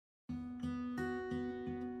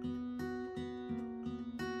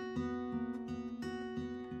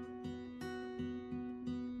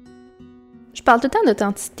je parle tout le temps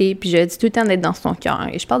d'authenticité, puis je dis tout le temps d'être dans son cœur,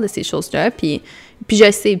 et je parle de ces choses-là, puis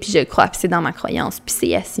je sais, puis je crois, puis c'est dans ma croyance, puis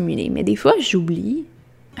c'est assimilé. Mais des fois, j'oublie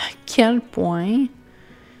à quel point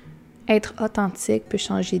être authentique peut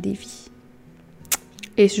changer des vies.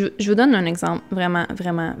 Et je vous donne un exemple vraiment,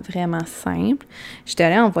 vraiment, vraiment simple. J'étais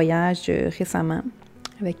allée en voyage récemment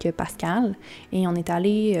avec Pascal, et on est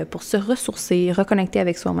allé pour se ressourcer, reconnecter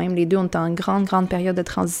avec soi-même. Les deux, on était en grande, grande période de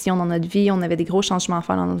transition dans notre vie. On avait des gros changements à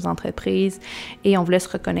faire dans nos entreprises, et on voulait se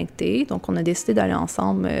reconnecter. Donc, on a décidé d'aller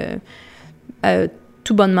ensemble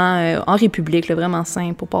tout bonnement en République, là, vraiment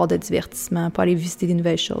simple, pour pas avoir de divertissement, pas aller visiter des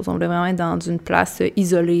nouvelles choses. On voulait vraiment être dans une place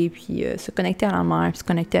isolée, puis se connecter à la mer, puis se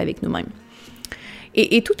connecter avec nous-mêmes.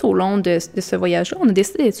 Et tout au long de ce voyage-là, on a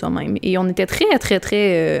décidé d'être soi-même. Et on était très, très,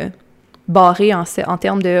 très barrés en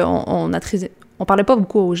termes de... On parlait pas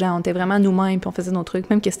beaucoup aux gens, on était vraiment nous-mêmes, puis on faisait nos trucs,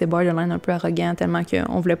 même que c'était borderline un peu arrogant, tellement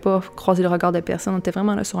qu'on voulait pas croiser le regard de personne. On était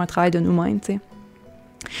vraiment là sur un travail de nous-mêmes, tu sais.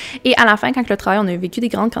 Et à la fin, quand le travail, on a vécu des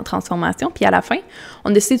grandes transformations, puis à la fin,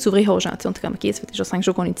 on a décidé de s'ouvrir aux gens. Tu sais, on était comme, OK, ça fait déjà 5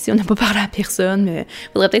 jours qu'on est ici, on n'a pas parlé à personne, mais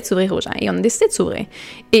il faudrait peut-être s'ouvrir aux gens. Et on a décidé de s'ouvrir.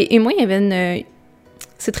 Et moi, il y avait une...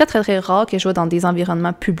 C'est très, très, très rare que je sois dans des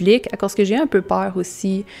environnements publics, à cause que j'ai un peu peur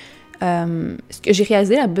aussi. Ce que j'ai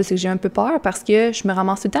réalisé là-bas, c'est que j'ai un peu peur parce que je me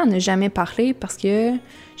ramasse tout le temps à ne jamais parler, parce que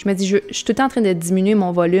je me dis, je suis tout le temps en train de diminuer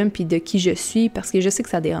mon volume puis de qui je suis, parce que je sais que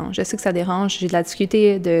ça dérange. Je sais que ça dérange. J'ai de la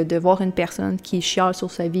difficulté de voir une personne qui chiale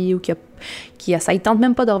sur sa vie ou qui essaye, tente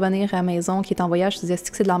même pas de revenir à la maison, qui est en voyage, je disais,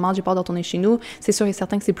 est-ce que c'est de la merde, j'ai peur de retourner chez nous. C'est sûr et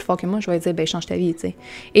certain que c'est plus fort que moi. Je vais dire, ben change ta vie, tu sais.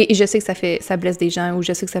 Et je sais que ça blesse des gens, ou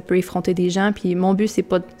je sais que ça peut effronter des gens, puis mon but, c'est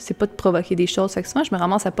pas de provoquer des choses. Fait que souvent, je me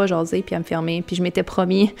ramasse à pas jaser puis à me fermer. Puis je m'étais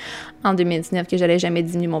promis en 2019 que j'allais jamais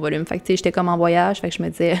diminuer mon volume. Fait que, tu sais, j'étais comme en voyage, fait que je me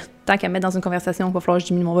disais, tant qu'à me mettre dans une conversation, il va falloir que je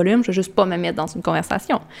diminue mon volume, je vais juste pas me mettre dans une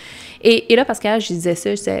conversation. Et là, Pascal, je disais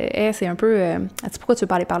ça, je disais, hey, c'est un peu, pourquoi tu veux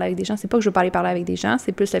parler avec des gens? C'est pas que je veux parler avec des gens,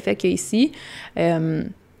 c'est plus le fait qu'ici,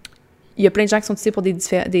 il y a plein de gens qui sont ici pour des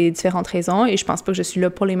différentes raisons, et je pense pas que je suis là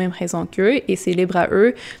pour les mêmes raisons qu'eux, et c'est libre à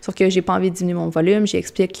eux, sauf que j'ai pas envie de diminuer mon volume.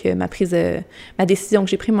 J'explique ma décision que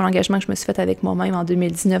j'ai prise, mon engagement que je me suis fait avec moi-même en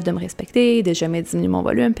 2019 de me respecter, de jamais diminuer mon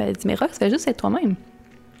volume, puis elle dit, mais Rox, fais juste être toi-même.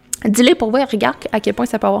 Dis-le pour voir, regarde à quel point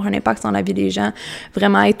ça peut avoir un impact dans la vie des gens,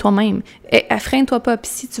 vraiment être toi-même. Freine-toi pas,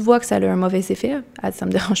 puis si tu vois que ça a un mauvais effet, elle dit, ça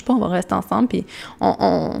me dérange pas, on va rester ensemble, puis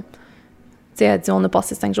tu sais, elle dit, on a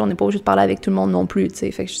passé 5 jours, on n'est pas obligé de parler avec tout le monde non plus, tu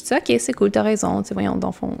sais. Fait que je dis, OK, c'est cool, t'as raison, tu sais, voyons, dans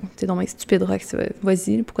le fond, t'es dans mes stupides rocks,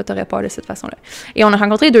 vas-y, pourquoi t'aurais peur de cette façon-là? Et on a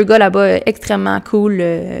rencontré 2 gars là-bas extrêmement cool,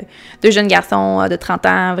 2 jeunes garçons de 30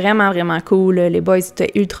 ans, vraiment, vraiment cool. Les boys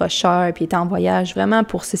étaient ultra chers, puis ils étaient en voyage vraiment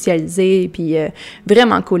pour socialiser, puis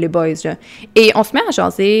vraiment cool, les boys, là. Et on se met à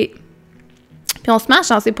jaser. Puis on se met à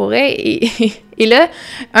chancer pour elle, et là,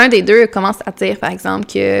 un des deux commence à dire, par exemple,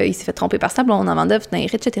 qu'il s'est fait tromper par sa blonde avant de venir,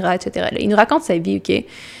 etc., etc. Là, il nous raconte sa vie, OK?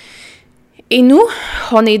 Et nous,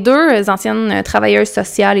 on est 2 anciennes travailleuses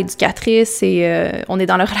sociales, éducatrices, et on est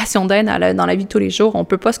dans la relation d'aide dans la vie de tous les jours. On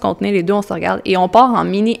peut pas se contenir, les deux, on se regarde, et on part en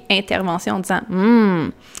mini-intervention en disant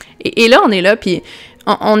 « Et là, on est là, puis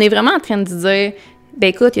on est vraiment en train de dire... Ben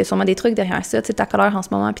écoute, il y a sûrement des trucs derrière ça, tu sais, ta colère en ce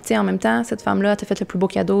moment, puis tu sais, en même temps, cette femme-là t'a fait le plus beau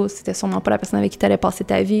cadeau, c'était sûrement pas la personne avec qui t'allais passer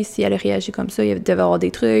ta vie, si elle a réagi comme ça, il devait avoir des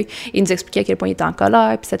trucs, il nous expliquait à quel point il était en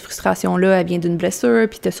colère, puis cette frustration-là, elle vient d'une blessure,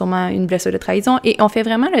 puis t'as sûrement une blessure de trahison, et on fait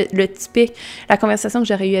vraiment le typique, la conversation que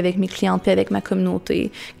j'aurais eue avec mes clientes, puis avec ma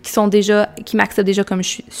communauté, qui m'acceptent déjà comme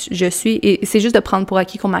je suis, et c'est juste de prendre pour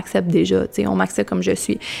acquis qu'on m'accepte déjà, tu sais, on m'accepte comme je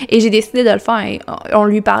suis, et j'ai décidé de le faire, et on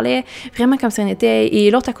lui parlait vraiment comme si on était, et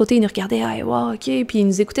l'autre à côté, il nous regardait, ah, wow, ok, puis il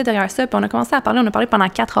nous écoutait derrière ça, puis on a commencé à parler, on a parlé pendant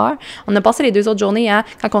 4 heures. On a passé les 2 autres journées à,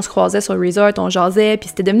 quand on se croisait sur le resort, on jasait, puis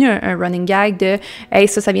c'était devenu un running gag de « Hey,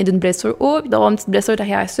 ça vient d'une blessure. Oh, puis d'avoir une petite blessure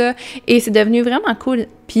derrière ça. » Et c'est devenu vraiment cool.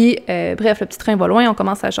 Puis, bref, le petit train va loin, on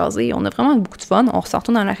commence à jaser, on a vraiment beaucoup de fun, on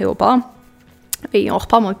retourne dans l'aéroport, et on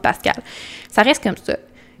repart, moi et Pascal. Ça reste comme ça.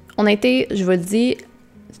 On a été, je vous le dis,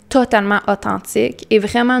 totalement authentique et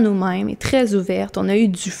vraiment nous-mêmes, et très ouverte. On a eu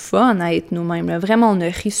du fun à être nous-mêmes, là. Vraiment, on a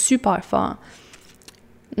ri super fort.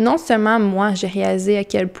 Non seulement moi, j'ai réalisé à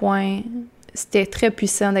quel point c'était très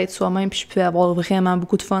puissant d'être soi-même, puis je pouvais avoir vraiment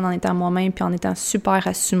beaucoup de fun en étant moi-même, puis en étant super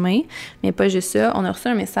assumée, mais pas juste ça. On a reçu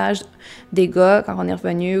un message des gars, quand on est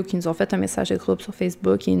revenu, ou qui nous ont fait un message de groupe sur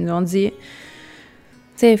Facebook, et ils nous ont dit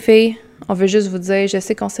 « Tiens, filles, on veut juste vous dire, je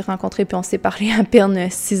sais qu'on s'est rencontrés, puis on s'est parlé à peine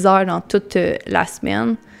 6 heures dans toute la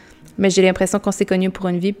semaine, mais j'ai l'impression qu'on s'est connus pour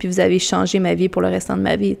une vie, puis vous avez changé ma vie pour le restant de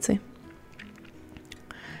ma vie, tu sais. »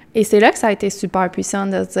 Et c'est là que ça a été super puissant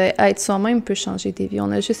de se dire, être soi-même peut changer des vies.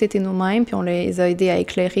 On a juste été nous-mêmes, puis on les a aidés à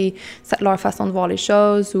éclairer leur façon de voir les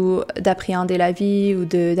choses, ou d'appréhender la vie, ou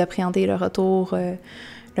d'appréhender le retour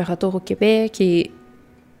au Québec. Et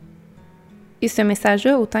Et ce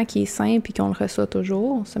message-là, autant qu'il est simple et qu'on le reçoit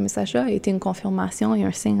toujours, ce message-là a été une confirmation et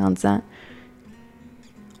un signe en disant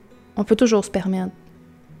on peut toujours se permettre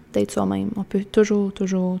d'être soi-même. On peut toujours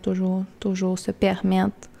se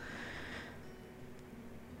permettre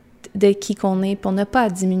de qui qu'on est, puis on n'a pas à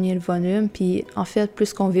diminuer le volume. Puis en fait,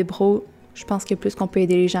 plus qu'on vibre haut, je pense que plus qu'on peut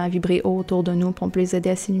aider les gens à vibrer haut autour de nous, puis on peut les aider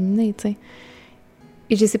à s'illuminer, tu sais.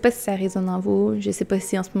 Et je sais pas si ça résonne en vous, je sais pas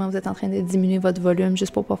si en ce moment vous êtes en train de diminuer votre volume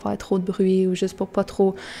juste pour pas faire trop de bruit ou juste pour pas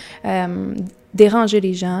trop déranger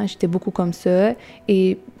les gens. J'étais beaucoup comme ça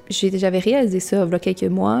et j'avais réalisé ça il y a quelques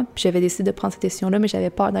mois, puis j'avais décidé de prendre cette décision-là, mais j'avais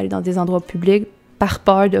peur d'aller dans des endroits publics par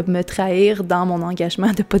peur de me trahir dans mon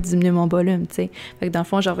engagement de pas diminuer mon volume, tu sais. Fait que dans le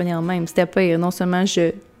fond, je revenais en même. C'était pas, non seulement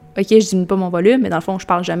je diminue pas mon volume, mais dans le fond, je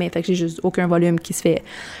parle jamais. Fait que j'ai juste aucun volume qui se fait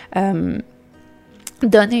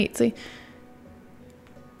donner, tu sais.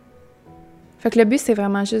 Fait que le but, c'est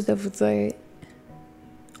vraiment juste de vous dire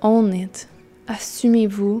own it,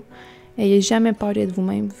 assumez-vous, n'ayez jamais peur d'être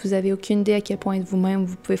vous-même. Vous avez aucune idée à quel point être vous-même,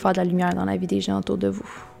 vous pouvez faire de la lumière dans la vie des gens autour de vous.